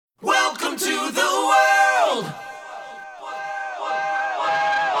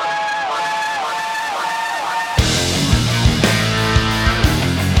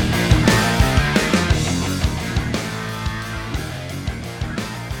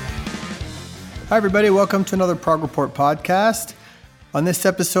Hi, everybody. Welcome to another Prog Report podcast. On this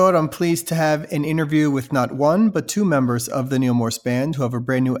episode, I'm pleased to have an interview with not one, but two members of the Neal Morse Band who have a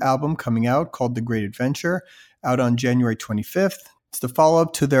brand new album coming out called The Great Adventure, out on January 25th. It's the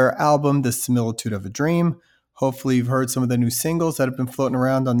follow-up to their album, The Similitude of a Dream. Hopefully, you've heard some of the new singles that have been floating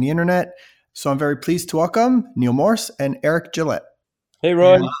around on the internet. So I'm very pleased to welcome Neal Morse and Eric Gillette. Hey,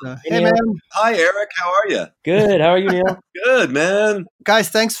 Roy. Hey, man. Hi, Eric. How are you? Good. How are you, Neal? Good, man. Guys,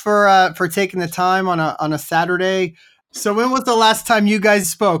 thanks for taking the time on a Saturday. So when was the last time you guys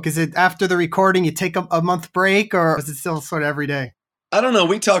spoke? Is it after the recording, you take a month break, or is it still sort of every day? I don't know.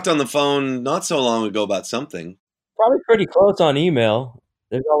 We talked on the phone not so long ago about something. Probably pretty close on email.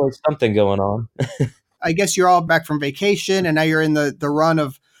 There's always something going on. I guess you're all back from vacation, and now you're in the run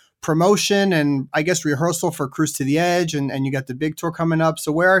of promotion and I guess rehearsal for Cruise to the Edge, and you got the big tour coming up.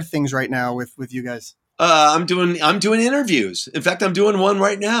 So where are things right now with you guys? I'm doing interviews. In fact, I'm doing one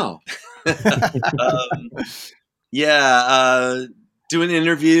right now. Doing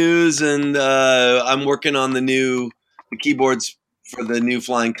interviews, and I'm working on the keyboards for the new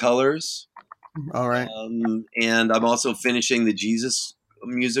Flying Colors. All right. And I'm also finishing the Jesus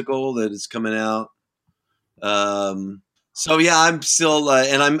musical that is coming out. So yeah, I'm still,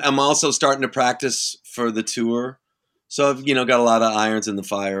 and I'm also starting to practice for the tour. So I've, got a lot of irons in the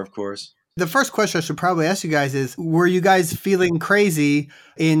fire, of course. The first question I should probably ask you guys is, were you guys feeling crazy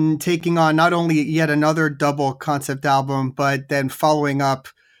in taking on not only yet another double concept album, but then following up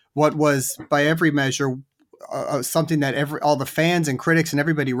what was, by every measure, something that all the fans and critics and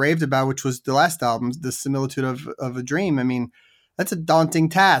everybody raved about, which was the last album, The Similitude of a Dream? I mean, that's a daunting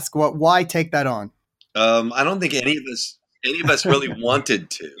task. Why take that on? I don't think any of us really wanted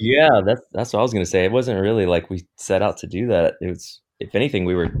to. Yeah, that's what I was going to say. It wasn't really like we set out to do that. It was, if anything,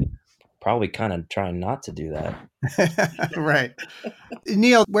 we were probably kind of trying not to do that. Right.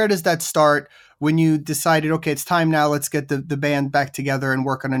 Neal, where does that start when you decided, okay, it's time now, let's get the band back together and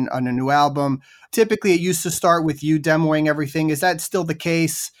work on a new album? Typically, it used to start with you demoing everything. Is that still the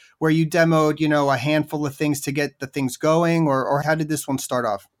case where you demoed, a handful of things to get the things going, or how did this one start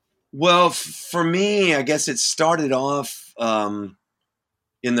off? Well, for me, I guess it started off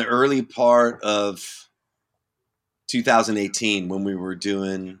in the early part of 2018 when we were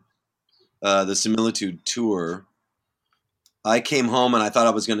doing the Similitude tour. I came home and I thought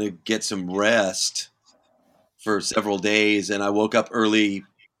I was going to get some rest for several days, and I woke up early,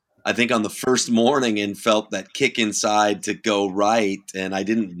 I think on the first morning, and felt that kick inside to go write, and I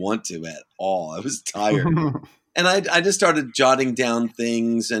didn't want to at all. I was tired. And I just started jotting down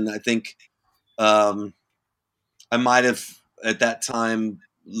things, and I think I might have at that time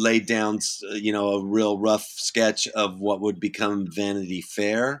laid down, a real rough sketch of what would become Vanity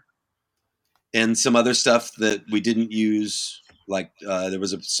Fair, and some other stuff that we didn't use. Like there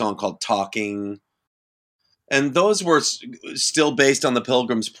was a song called "Talking," and those were still based on the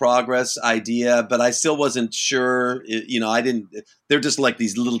Pilgrim's Progress idea, but I still wasn't sure. I didn't. They're just like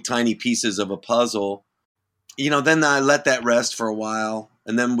these little tiny pieces of a puzzle. Then I let that rest for a while,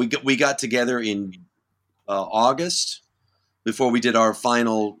 and then we got together in August before we did our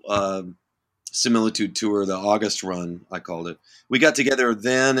final Similitude tour, the August run, I called it. We got together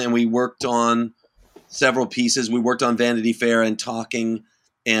then, and we worked on several pieces. We worked on Vanity Fair and Talking,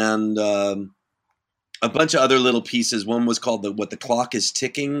 and a bunch of other little pieces. One was called What the Clock is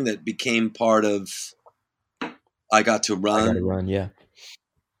Ticking, that became part of I Got to Run. I Got to Run, yeah.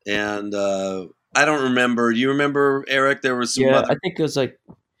 And I don't remember. Do you remember, Eric? There was some I think it was like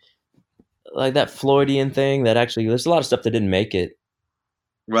that Floydian thing that actually, there's a lot of stuff that didn't make it.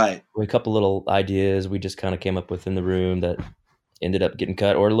 Right. A couple little ideas we just kind of came up with in the room that ended up getting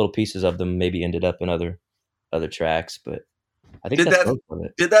cut, or little pieces of them maybe ended up in other tracks. But I think that's most of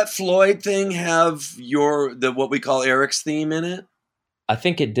it. Did that Floyd thing have what we call Eric's theme in it? I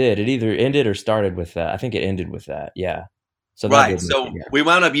think it did. It either ended or started with that. I think it ended with that. Yeah. So right. So we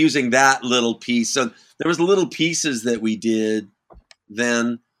wound up using that little piece. So there was little pieces that we did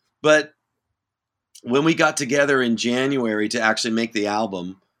then, but when we got together in January to actually make the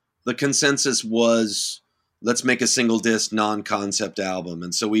album, the consensus was, let's make a single disc non-concept album.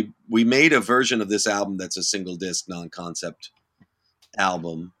 And so we made a version of this album that's a single disc non-concept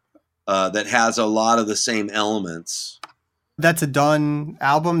album that has a lot of the same elements. That's a done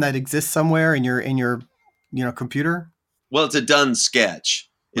album that exists somewhere in your computer? Well, it's a done sketch.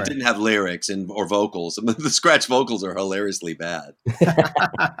 It Right. didn't have lyrics or vocals. The scratch vocals are hilariously bad.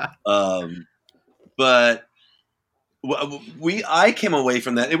 But I came away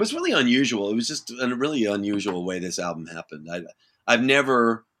from that. It was really unusual. It was just a really unusual way this album happened. I've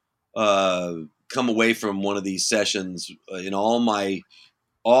never come away from one of these sessions in all my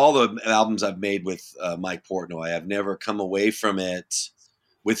all the albums I've made with Mike Portnoy, I've never come away from it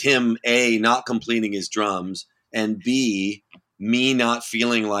with him, A, not completing his drums, and B, me not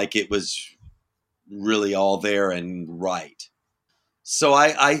feeling like it was really all there and right. So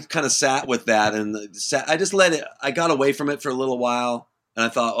I kind of sat with that, and I just let it. I got away from it for a little while, and I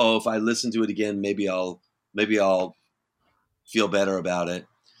thought, oh, if I listen to it again, maybe I'll feel better about it.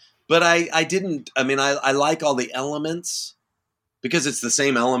 But I didn't. I mean, I like all the elements because it's the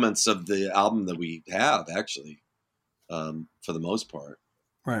same elements of the album that we have, actually, for the most part.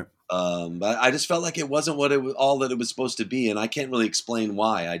 Right. But I just felt like it wasn't what it was, all that it was supposed to be, and I can't really explain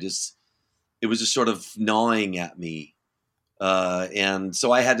why. It was just sort of gnawing at me. And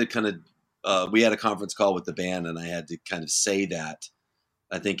so I had to kind of, we had a conference call with the band, and I had to kind of say that,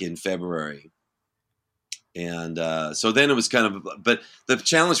 I think in February. And so then it was kind of, but the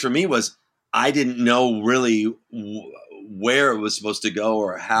challenge for me was I didn't know really where it was supposed to go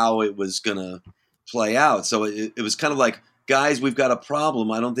or how it was going to play out. So it was kind of like, guys, we've got a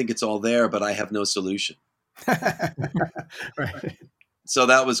problem. I don't think it's all there, but I have no solution. Right. So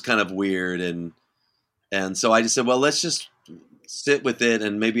that was kind of weird. And so I just said, well, let's just sit with it,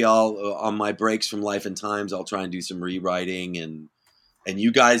 and maybe I'll on my breaks from Life and Times, I'll try and do some rewriting, and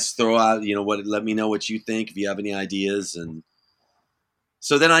you guys throw out, let me know what you think if you have any ideas. And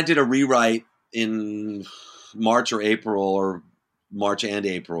so then I did a rewrite in March and April,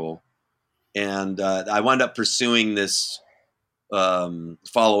 and I wound up pursuing this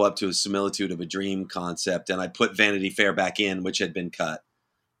follow up to A Similitude of a Dream concept, and I put Vanity Fair back in, which had been cut,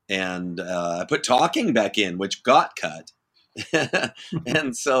 and I put Talking back in, which got cut.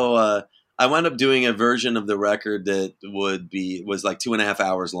 And so I wound up doing a version of the record that was like 2.5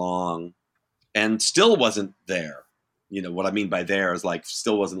 hours long, and still wasn't there. What I mean by there is like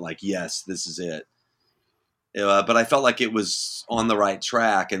still wasn't like, yes, this is it. But I felt like it was on the right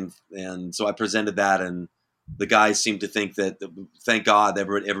track, and so I presented that, and the guys seemed to think that, thank God,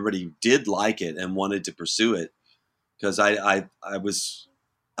 everybody did like it and wanted to pursue it, because I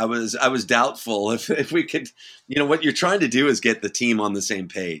was doubtful if we could, what you're trying to do is get the team on the same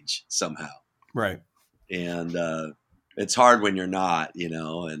page somehow. Right. And it's hard when you're not,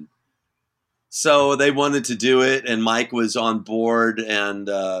 and so they wanted to do it, and Mike was on board, and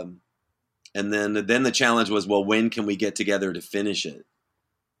then the challenge was, well, when can we get together to finish it?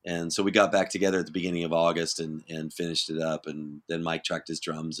 And so we got back together at the beginning of August and finished it up, and then Mike tracked his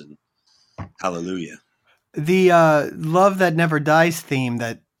drums, and hallelujah. The Love That Never Dies theme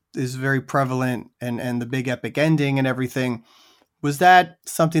that is very prevalent, and the big epic ending and everything, was that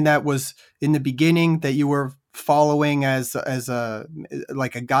something that was in the beginning that you were following as a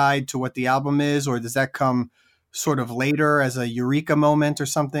like a guide to what the album is, or does that come sort of later as a eureka moment or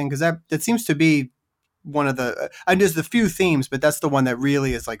something? Because that seems to be one of the, there's the few themes, but that's the one that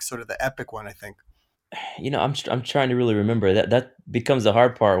really is like sort of the epic one, I think. I'm trying to really remember that becomes the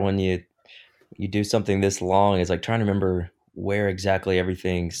hard part when you do something this long. Is like trying to remember where exactly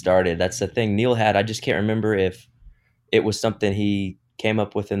everything started. That's the thing Neal had. I just can't remember if it was something he came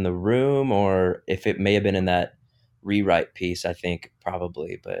up with in the room or if it may have been in that rewrite piece, I think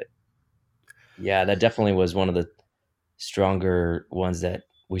probably. But yeah, that definitely was one of the stronger ones that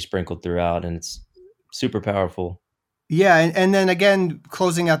we sprinkled throughout, and it's super powerful. Yeah. And then again,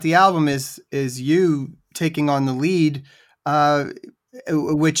 closing out the album is you taking on the lead,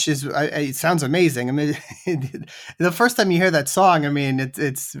 which is, it sounds amazing. I mean, the first time you hear that song, I mean,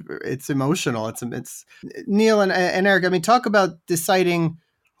 it's emotional. It's Neal and Eric. I mean, talk about deciding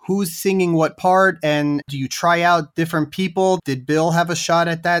who's singing what part, and do you try out different people? Did Bill have a shot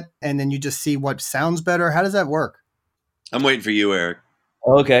at that, and then you just see what sounds better? How does that work? I'm waiting for you, Eric.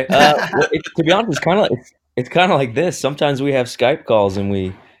 Okay. To be honest, it's kind of like this. Sometimes we have Skype calls,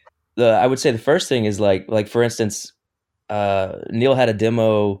 and I would say the first thing is like for instance, Neal had a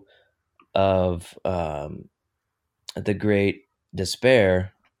demo of The Great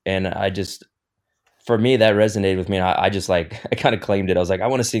Despair, and for me that resonated with me. And I just I kind of claimed it. I was like, I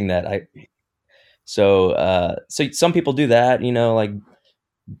want to sing that. So some people do that, like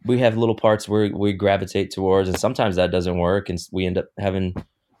we have little parts where we gravitate towards, and sometimes that doesn't work, and we end up having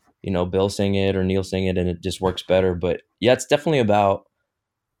Bill sing it or Neal sing it, and it just works better. But yeah, it's definitely about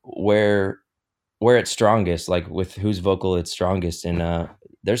where it's strongest, like with whose vocal it's strongest. And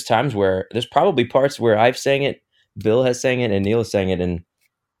there's times where there's probably parts where I've sang it, Bill has sang it, and Neal has sang it,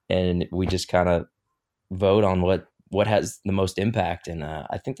 and we just kind of vote on what has the most impact. And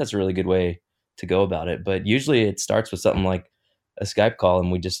I think that's a really good way to go about it. But usually it starts with something like a Skype call,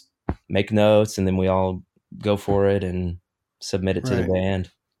 and we just make notes, and then we all go for it and submit it to the band.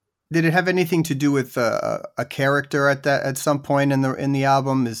 Did it have anything to do with a character at some point in the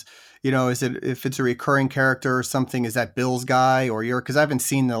album? Is it, if it's a recurring character or something? Is that Bill's guy or your? Because I haven't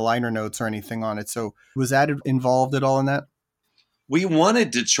seen the liner notes or anything on it. So was that involved at all in that? We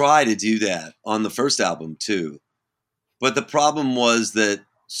wanted to try to do that on the first album too, but the problem was that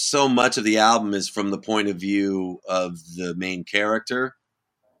so much of the album is from the point of view of the main character.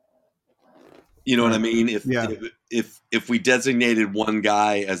 You know what I mean? If we designated one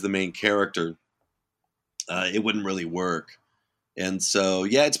guy as the main character, it wouldn't really work. And so,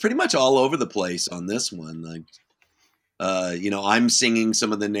 yeah, it's pretty much all over the place on this one. Like, I'm singing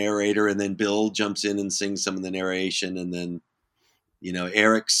some of the narrator, and then Bill jumps in and sings some of the narration, and then,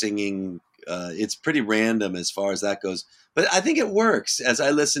 Eric's singing. It's pretty random as far as that goes. But I think it works. As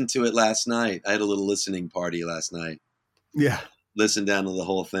I listened to it last night, I had a little listening party last night. Yeah. Listened down to the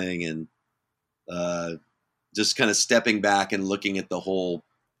whole thing, and just kind of stepping back and looking at the whole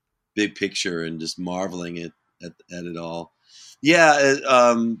big picture and just marveling at it all. Yeah,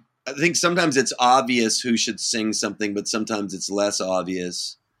 I think sometimes it's obvious who should sing something, but sometimes it's less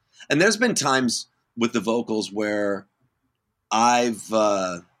obvious. And there's been times with the vocals where I've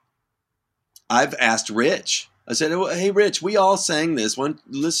asked Rich. I said, "Hey, Rich, we all sang this.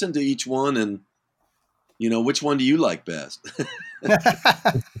 Listen to each one, and which one do you like best?"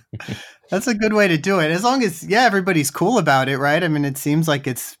 That's a good way to do it. As long as, everybody's cool about it, right? I mean, it seems like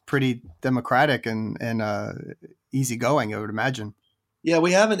it's pretty democratic and easygoing, I would imagine. Yeah,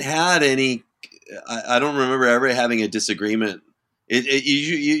 we haven't had any. I don't remember ever having a disagreement. It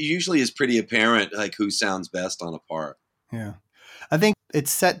usually is pretty apparent, like, who sounds best on a part. Yeah, I think it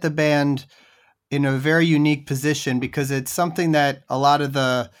set the band in a very unique position because it's something that a lot of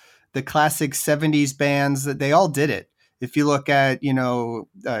the classic 70s bands, that they all did it. If you look at,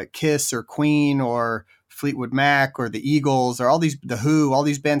 Kiss or Queen or Fleetwood Mac or the Eagles or the Who, all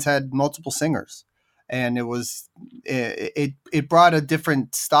these bands had multiple singers, and it brought a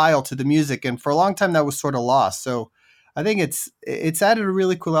different style to the music. And for a long time that was sort of lost. So I think it's added a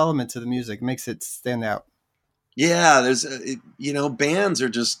really cool element to the music. It makes it stand out. Yeah, there's, bands are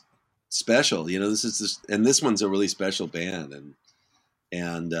just special. This one's a really special band,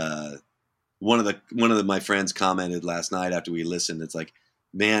 and one of my friends commented last night after we listened. It's like,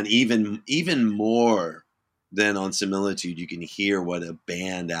 man, even more than on Similitude, you can hear what a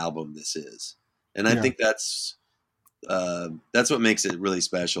band album this is, and I think that's what makes it really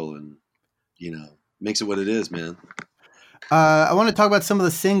special, and makes it what it is, man. I want to talk about some of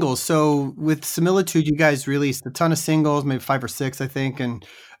the singles. So with Similitude, you guys released a ton of singles, maybe 5 or 6, I think,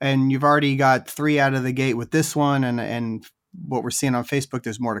 and you've already got 3 out of the gate with this one, and what we're seeing on Facebook,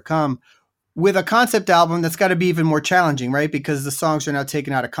 there's more to come. With a concept album, that's got to be even more challenging, right? Because the songs are now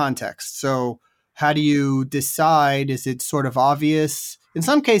taken out of context. So how do you decide? Is it sort of obvious? In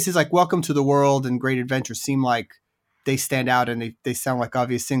some cases, like Welcome to the World and Great Adventure seem like they stand out and they sound like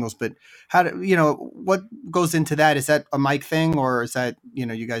obvious singles. But what goes into that? Is that a Mike thing, or is that,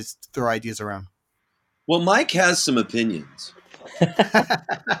 you guys throw ideas around? Well, Mike has some opinions.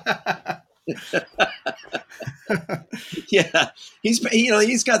 Yeah,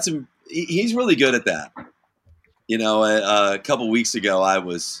 he's got some. He's really good at that. A couple weeks ago,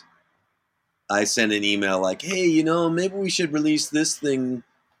 I sent an email like, "Hey, maybe we should release this thing,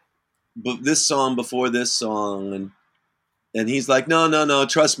 but this song before this song," and he's like, "No,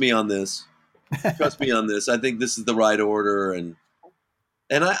 trust me on this. Trust me on this. I think this is the right order," and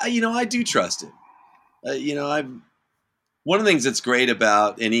I do trust him. I'm one of the things that's great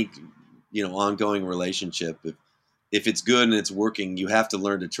about any ongoing relationship. If it's good and it's working, you have to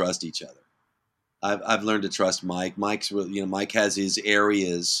learn to trust each other. I've learned to trust Mike. Mike has his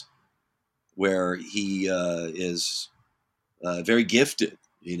areas where he is very gifted.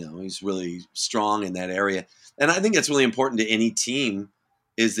 He's really strong in that area. And I think that's really important to any team,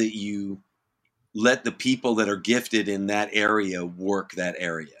 is that you let the people that are gifted in that area work that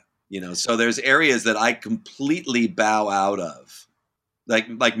area. So there's areas that I completely bow out of,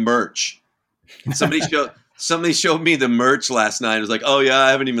 like merch. Somebody showed me the merch last night. I was like, "Oh yeah, I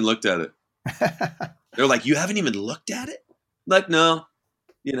haven't even looked at it." They're like, "You haven't even looked at it?" I'm like, no,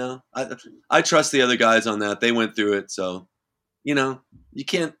 I trust the other guys on that. They went through it, so you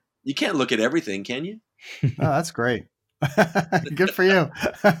can't look at everything, can you? Oh, that's great. Good for you.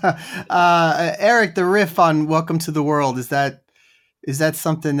 Eric, the riff on Welcome to the World, is that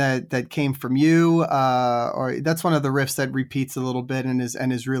something that came from you, or that's one of the riffs that repeats a little bit and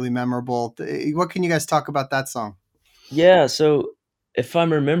is really memorable? What can you guys talk about that song? Yeah, so if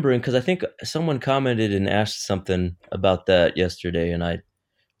I'm remembering, because I think someone commented and asked something about that yesterday, and I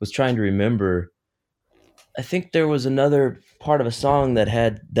was trying to remember. I think there was another part of a song that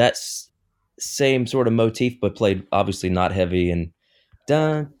had that same sort of motif, but played obviously not heavy, and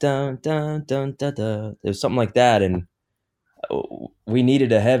dun dun dun dun dun dun. It was something like that, and we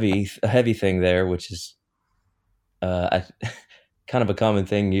needed a heavy thing there, which is kind of a common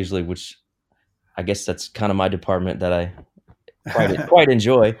thing usually, which I guess that's kind of my department that I quite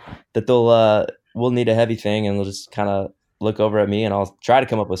enjoy. That we'll need a heavy thing, and they'll just kind of look over at me, and I'll try to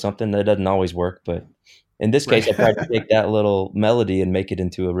come up with something that doesn't always work, but in this case, I tried to take that little melody and make it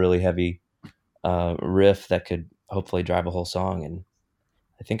into a really heavy riff that could hopefully drive a whole song. And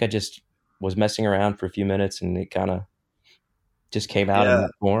I think I just was messing around for a few minutes, and it kind of just came out in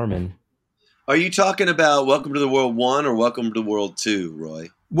that form. And are you talking about Welcome to the World 1 or Welcome to the World 2, Roy?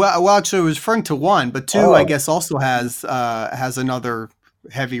 Well, actually, I was referring to 1, but 2, I guess, also has another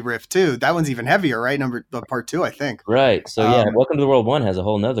heavy riff too. That one's even heavier, right? Part 2, I think. Right. So yeah, Welcome to the World 1 has a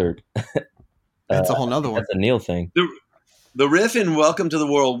whole nother. That's a whole nother one. That's a Neal thing. The riff in Welcome to the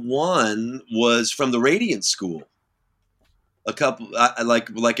World 1 was from the Radiant School. A couple,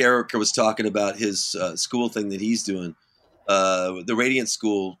 like Eric was talking about his school thing that he's doing. The Radiant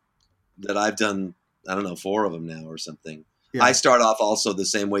School that I've done, I don't know, 4 of them now or something. Yeah. I start off also the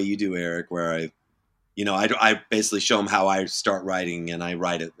same way you do, Eric, where I basically show them how I start writing, and I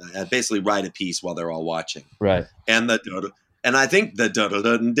basically write a piece while they're all watching. Right. And I think the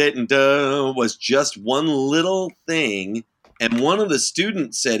da-da-da-da-da-da was just one little thing, and one of the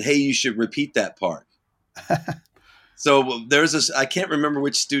students said, "Hey, you should repeat that part." So there's this, I can't remember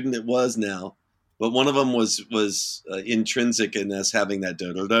which student it was now, but one of them was intrinsic in us having that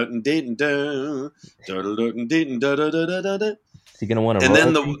da-da-da-da-da-da, da-da-da-da-da-da-da-da-da. Is he gonna want to? And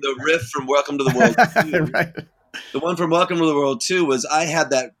then the riff from Welcome to the World 2, right. The one from Welcome to the World 2 was I had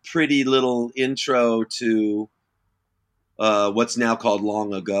that pretty little intro to what's now called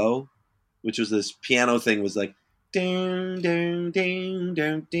Long Ago, which was this piano thing, was like ding ding ding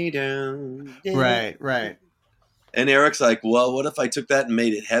ding ding ding. Right. And Eric's like, "Well, what if I took that and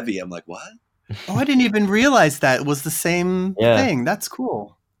made it heavy?" I'm like, "What?" Oh, I didn't even realize that was the same thing. That's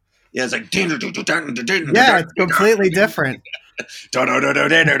cool. Yeah, it's like yeah, it's completely different. Yeah.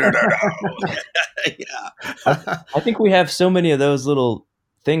 I think we have so many of those little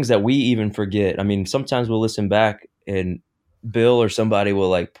things that we even forget. I mean, sometimes we'll listen back and Bill or somebody will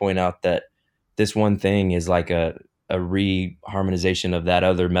like point out that this one thing is like a reharmonization of that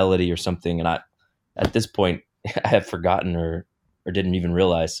other melody or something. And at this point, I have forgotten or didn't even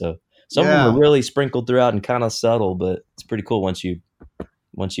realize. So some of them are really sprinkled throughout and kind of subtle, but it's pretty cool once you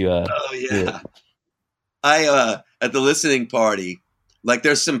oh yeah. I at the listening party, like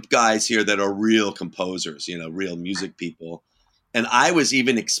there's some guys here that are real composers, real music people. And I was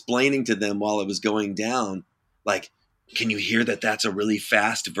even explaining to them while it was going down, like, can you hear that that's a really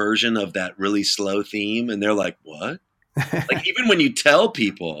fast version of that really slow theme? And they're like, what? Like, even when you tell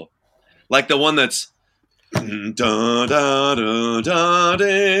people, like the one that's da da da da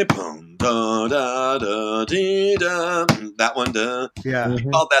da pum da da da dee da, that one, yeah, we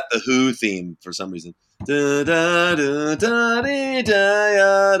called that the Who theme for some reason. Da da da da dee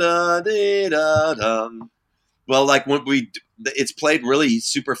da da dee da da. Well, like when it's played really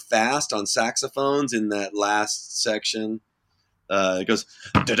super fast on saxophones in that last section. It goes,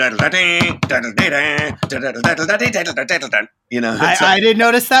 I didn't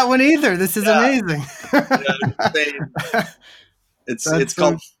notice that one either. This is amazing. It's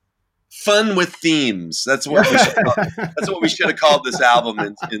called Fun with Themes. That's what we should have called this album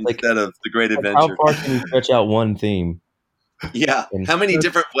instead of The Great Adventure. How far can you stretch out one theme? Yeah. How many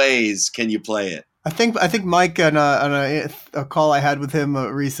different ways can you play it? I think Mike on a call I had with him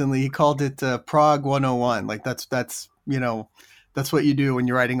recently, he called it Prog 101. Like that's what you do when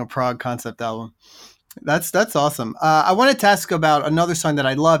you're writing a prog concept album. That's awesome. I wanted to ask about another song that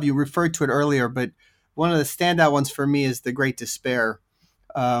I love. You referred to it earlier, but one of the standout ones for me is The Great Despair,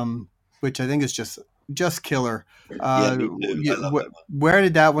 which I think is just killer. Me too. I love that one. Where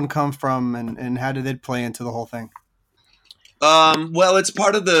did that one come from, and how did it play into the whole thing? Well, it's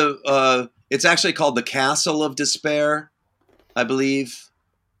part of it's actually called The Castle of Despair, I believe.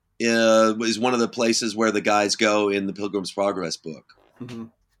 Is one of the places where the guys go in the Pilgrim's Progress book. Mm-hmm.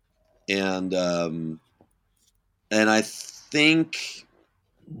 And I think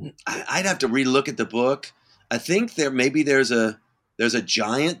I'd have to relook at the book. I think there's a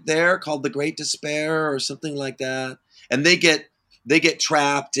giant there called the Great Despair or something like that. And they get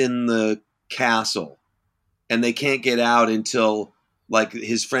trapped in the castle and they can't get out until like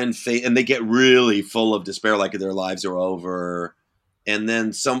his friend and they get really full of despair, like their lives are over. And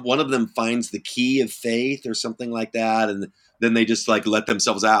then one of them finds the key of faith or something like that. And then they just like let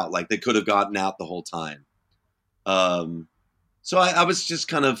themselves out. Like they could have gotten out the whole time. So I was just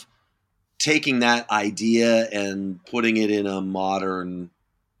kind of taking that idea and putting it in a modern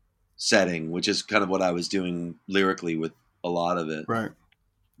setting, which is kind of what I was doing lyrically with a lot of it. Right.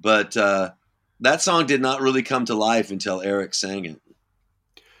 But that song did not really come to life until Eric sang it.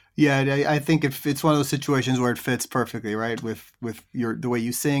 Yeah, I think it's one of those situations where it fits perfectly, right? With the way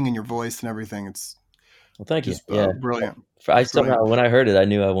you sing and your voice and everything. It's Well, thank you. just Yeah, brilliant. I It's brilliant. somehow when I heard it, I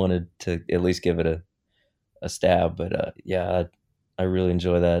knew I wanted to at least give it a stab. But yeah, I really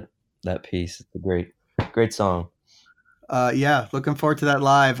enjoy that piece. It's a great song. Yeah, looking forward to that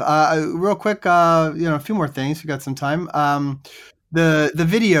live. Real quick, a few more things. We got some time. The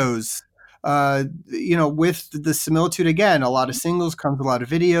videos, with the similitude again, a lot of singles comes a lot of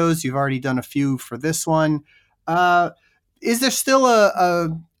videos. You've already done a few for this one. Is there still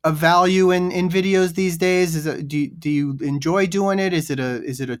a value in videos these days? Do you enjoy doing it? Is it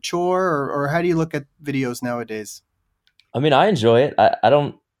a chore, or how do you look at videos nowadays? I mean, I enjoy it. I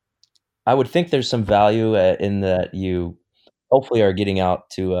don't. I would think there's some value in that you hopefully are getting out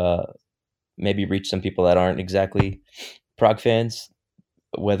to maybe reach some people that aren't exactly prog fans,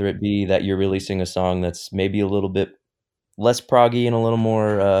 whether it be that you're releasing a song that's maybe a little bit less proggy and a little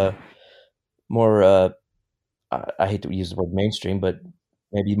more I hate to use the word mainstream, but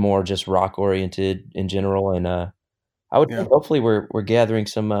maybe more just rock oriented in general. And I would Yeah. think hopefully we're gathering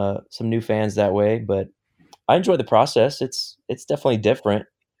some new fans that way. But I enjoy the process. It's definitely different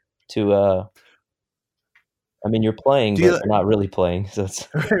to I mean, you're playing, Do but you you're not really playing. So it's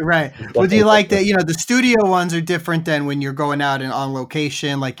right? Well, do definitely you like different. that? The studio ones are different than when you're going out and on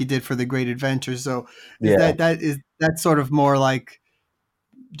location, like you did for the Great Adventure. So, is Yeah. that sort of more like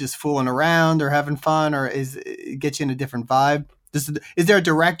just fooling around or having fun, or is it get you in a different vibe? Is there a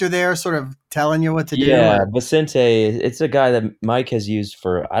director there, sort of telling you what to do, Yeah, or Vicente, it's a guy that Mike has used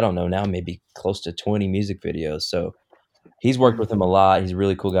for, I don't know, now maybe close to 20 music videos. So he's worked with him a lot. He's a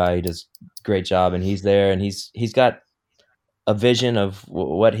really cool guy. He does a great job, and he's there, and he's got a vision of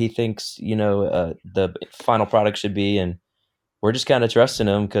what he thinks, the final product should be, and we're just kind of trusting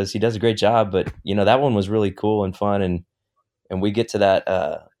him because he does a great job. But that one was really cool and fun, and we get to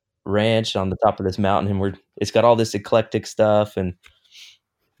that ranch on the top of this mountain, and it's got all this eclectic stuff, and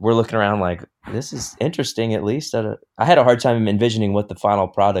we're looking around like, this is interesting. At least I had a hard time envisioning what the final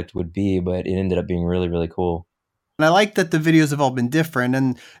product would be, but it ended up being really, really cool. And I like that the videos have all been different.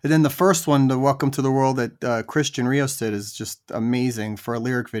 And then the first one, the Welcome to the World that Christian Rios did, is just amazing for a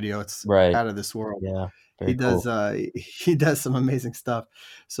lyric video. It's Right. out of this world. Yeah. He Very does cool. he does some amazing stuff.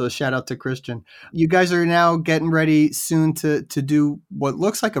 So shout out to Christian. You guys are now getting ready soon to do what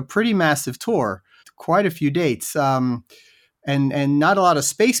looks like a pretty massive tour, quite a few dates, and not a lot of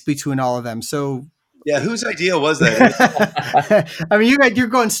space between all of them. So Yeah, whose idea was that? I mean, you're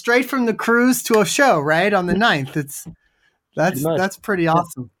going straight from the cruise to a show, right, on the 9th. Pretty much. That's pretty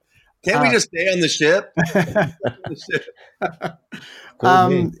awesome. Can't we just stay on the ship? Cool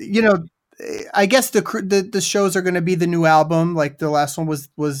with me. I guess the shows are going to be the new album. Like the last one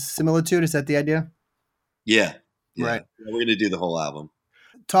was Similitude. Is that the idea? Yeah. Right. Yeah, we're going to do the whole album.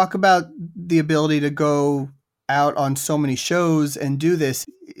 Talk about the ability to go out on so many shows and do this.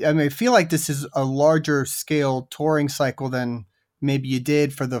 I mean, I feel like this is a larger scale touring cycle than maybe you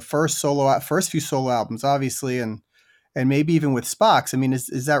did for the first few solo albums, obviously, and maybe even with Spock's. I mean,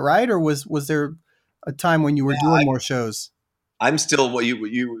 is that right, or was there a time when you were doing more shows? I'm still what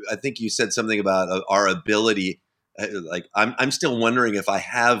you. I think you said something about our ability. Like I'm still wondering if I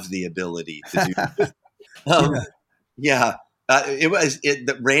have the ability to do this. Yeah. It was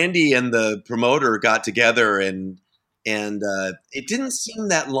that Randy and the promoter got together and it didn't seem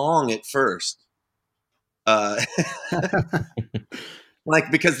that long at first. Like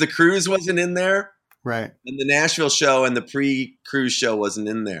because the cruise wasn't in there, right? And the Nashville show and the pre-cruise show wasn't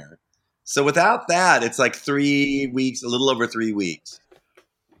in there. So without that, it's like 3 weeks, a little over 3 weeks.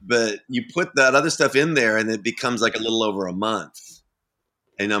 But you put that other stuff in there, and it becomes like a little over a month.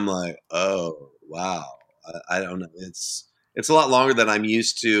 And I'm like, oh wow, I don't know. It's a lot longer than I'm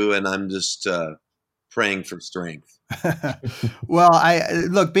used to, and I'm just praying for strength. Well,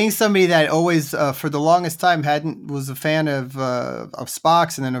 being somebody that always, for the longest time, was a fan of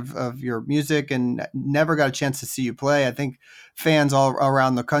Spock's and then of your music, and never got a chance to see you play. I think fans all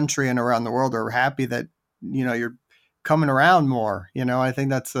around the country and around the world are happy that you're coming around more. I think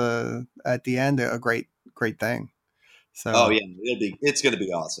that's at the end a great thing. So, oh yeah, it's going to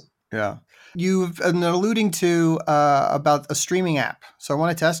be awesome. Yeah. You've been alluding to about a streaming app. So I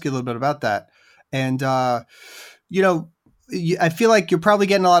wanted to ask you a little bit about that. And, I feel like you're probably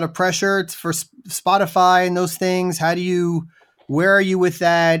getting a lot of pressure for Spotify and those things. Where are you with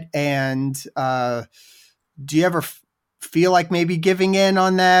that? And do you ever feel like maybe giving in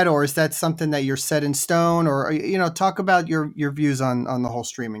on that, or is that something that you're set in stone? Or talk about your views on the whole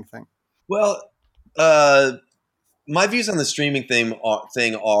streaming thing. Well, my views on the streaming thing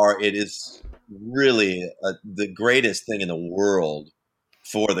are it is really the greatest thing in the world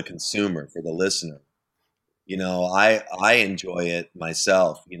for the consumer, for the listener. I enjoy it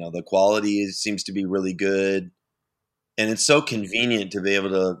myself. The quality seems to be really good, and it's so convenient to be able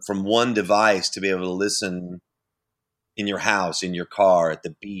to, from one device, to be able to listen in your house, in your car, at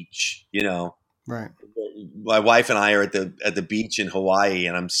the beach. Right. My wife and I are at the beach in Hawaii,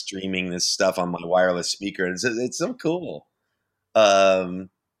 and I'm streaming this stuff on my wireless speaker, and it's so cool. Of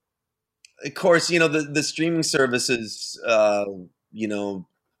course, the streaming services,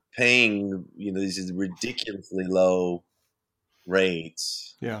 paying these ridiculously low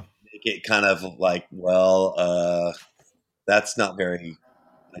rates. Yeah. Make it kind of like, well, that's not very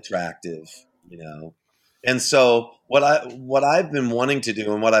attractive, And so what I've been wanting to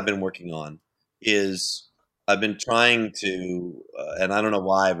do and what I've been working on is I've been trying to, and I don't know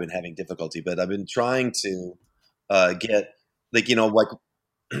why I've been having difficulty, but I've been trying to get like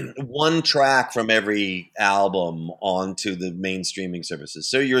one track from every album onto the main streaming services.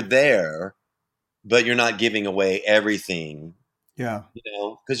 So you're there, but you're not giving away everything. Yeah.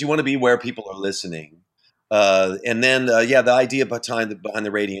 Because you want to be where people are listening. And then, the idea behind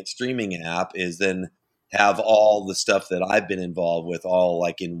the Radiant streaming app is then have all the stuff that I've been involved with all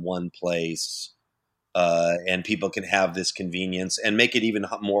like in one place. And people can have this convenience and make it even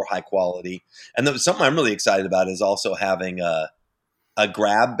more high quality. And something I'm really excited about is also having a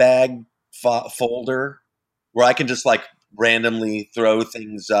grab bag folder where I can just like randomly throw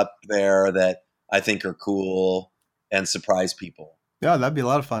things up there that I think are cool and surprise people. Yeah, that'd be a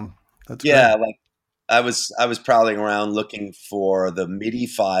lot of fun. That's great. Like I was prowling around looking for the MIDI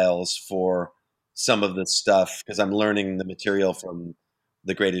files for some of the stuff because I'm learning the material from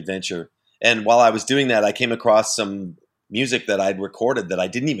The Great Adventure. And while I was doing that, I came across some music that I'd recorded that I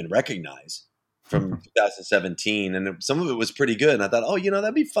didn't even recognize from 2017. And some of it was pretty good. And I thought,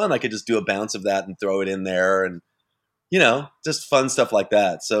 that'd be fun. I could just do a bounce of that and throw it in there and, just fun stuff like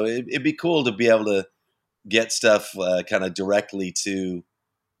that. So it'd be cool to be able to get stuff kind of directly to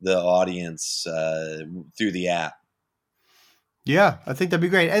the audience through the app. Yeah, I think that'd be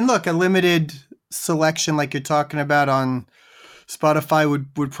great. And look, a limited selection like you're talking about on Spotify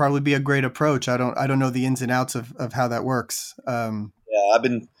would probably be a great approach. I don't know the ins and outs of how that works. Yeah,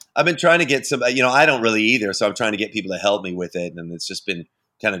 I've been trying to get some. I don't really either, so I'm trying to get people to help me with it, and it's just been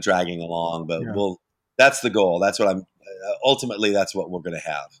kind of dragging along. But that's the goal. That's what I'm. Ultimately, that's what we're going to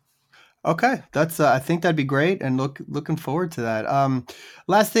have. Okay, that's. I think that'd be great, and looking forward to that.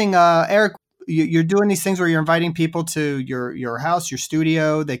 Last thing, Eric, you're doing these things where you're inviting people to your house, your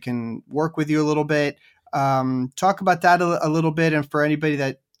studio. They can work with you a little bit. Talk about that a little bit, and for anybody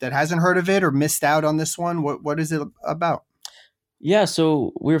that hasn't heard of it or missed out on this one, what is it about? Yeah,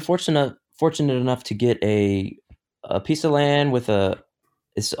 so we were fortunate enough to get a piece of land with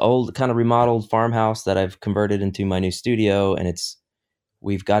this old kind of remodeled farmhouse that I've converted into my new studio, and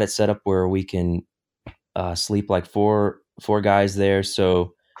we've got it set up where we can sleep like four guys there.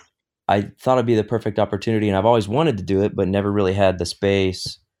 So I thought it'd be the perfect opportunity, and I've always wanted to do it, but never really had the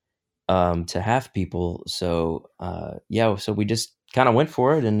space to have people. So so we just kind of went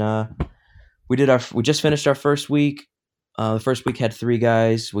for it, and we just finished our first week. The first week had 3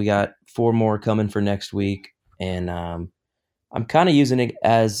 guys. We got 4 more coming for next week, and I'm kind of using it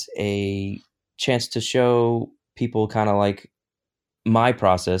as a chance to show people kind of like my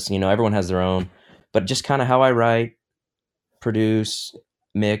process. Everyone has their own, but just kind of how I write, produce,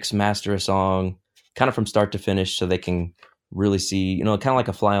 mix, master a song, kind of from start to finish, so they can really see, kind of like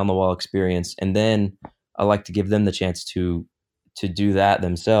a fly on the wall experience. And then I like to give them the chance to do that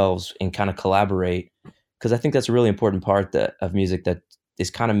themselves and kind of collaborate, because I think that's a really important part of music that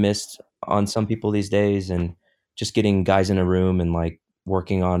is kind of missed on some people these days, and just getting guys in a room and like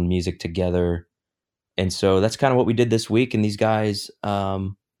working on music together. And so that's kind of what we did this week. And these guys,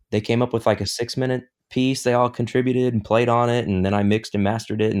 they came up with like a 6-minute piece. They all contributed and played on it, and then I mixed and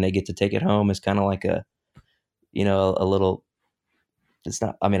mastered it, and they get to take it home as kind of like a little, it's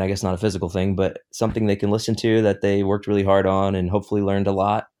not, I mean, I guess not a physical thing, but something they can listen to that they worked really hard on and hopefully learned a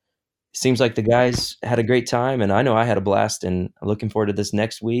lot. Seems like the guys had a great time, and I know I had a blast, and I'm looking forward to this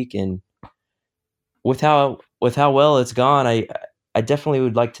next week. And with how well it's gone, I definitely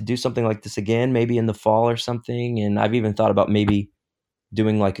would like to do something like this again, maybe in the fall or something. And I've even thought about maybe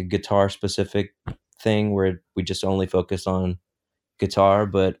doing like a guitar specific thing where we just only focus on guitar.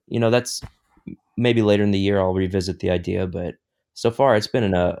 But that's maybe later in the year I'll revisit the idea. But so far it's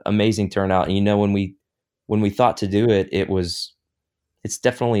been an amazing turnout. And when when we thought to do it, it's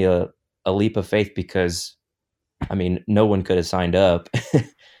definitely a leap of faith because, I mean, no one could have signed up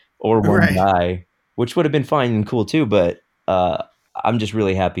or one Right. guy, which would have been fine and cool too. But I'm just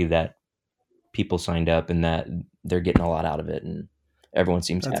really happy that people signed up and that they're getting a lot out of it, and everyone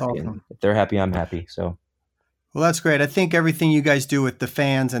seems That's happy. awesome. And if they're happy, I'm happy. So. Well, that's great. I think everything you guys do with the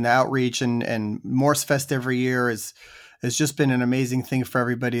fans and the outreach and Morse Fest every year has just been an amazing thing for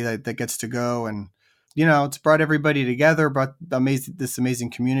everybody that gets to go. And, you know, it's brought everybody together, brought this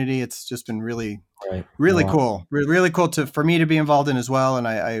amazing community. It's just been really, Right. really Wow. cool. Really cool for me to be involved in as well. And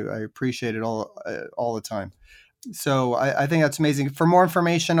I appreciate it all the time. So I think that's amazing. For more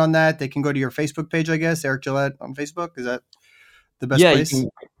information on that, they can go to your Facebook page, I guess, Eric Gillette on Facebook. Is that the best place?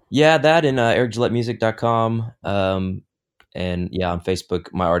 That and ericgillettemusic.com. And yeah, on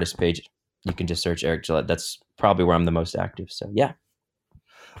Facebook, my artist page, you can just search Eric Gillette. That's probably where I'm the most active. So yeah.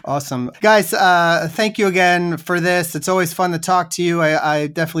 Awesome. Guys, thank you again for this. It's always fun to talk to you. I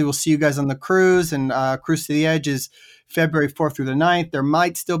definitely will see you guys on the cruise, and Cruise to the Edge is February 4th through the 9th. There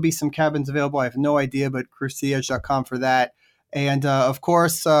might still be some cabins available. I have no idea, but cruisetotheedge.com for that. And of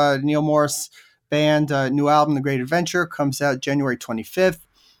course, Neal Morse Band, new album, The Great Adventure, comes out January 25th.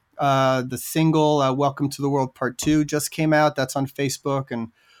 The single, Welcome to the World Part 2, just came out. That's on Facebook, and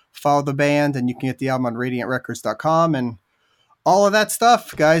follow the band, and you can get the album on radiantrecords.com and all of that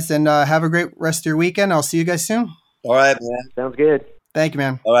stuff, guys. And have a great rest of your weekend. I'll see you guys soon. All right. Yeah, sounds good. Thank you,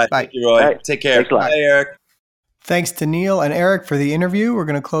 man. All right. Bye. Thank you, Roy. Right. Take care. Thanks a lot. Bye, Eric. Thanks to Neal and Eric for the interview. We're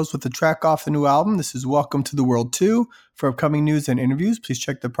going to close with the track off the new album. This is Welcome to the World 2. For upcoming news and interviews, please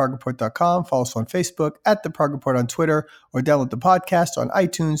check theprogreport.com, follow us on Facebook, at The Prog Report on Twitter, or download the podcast on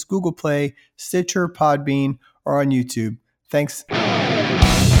iTunes, Google Play, Stitcher, Podbean, or on YouTube. Thanks.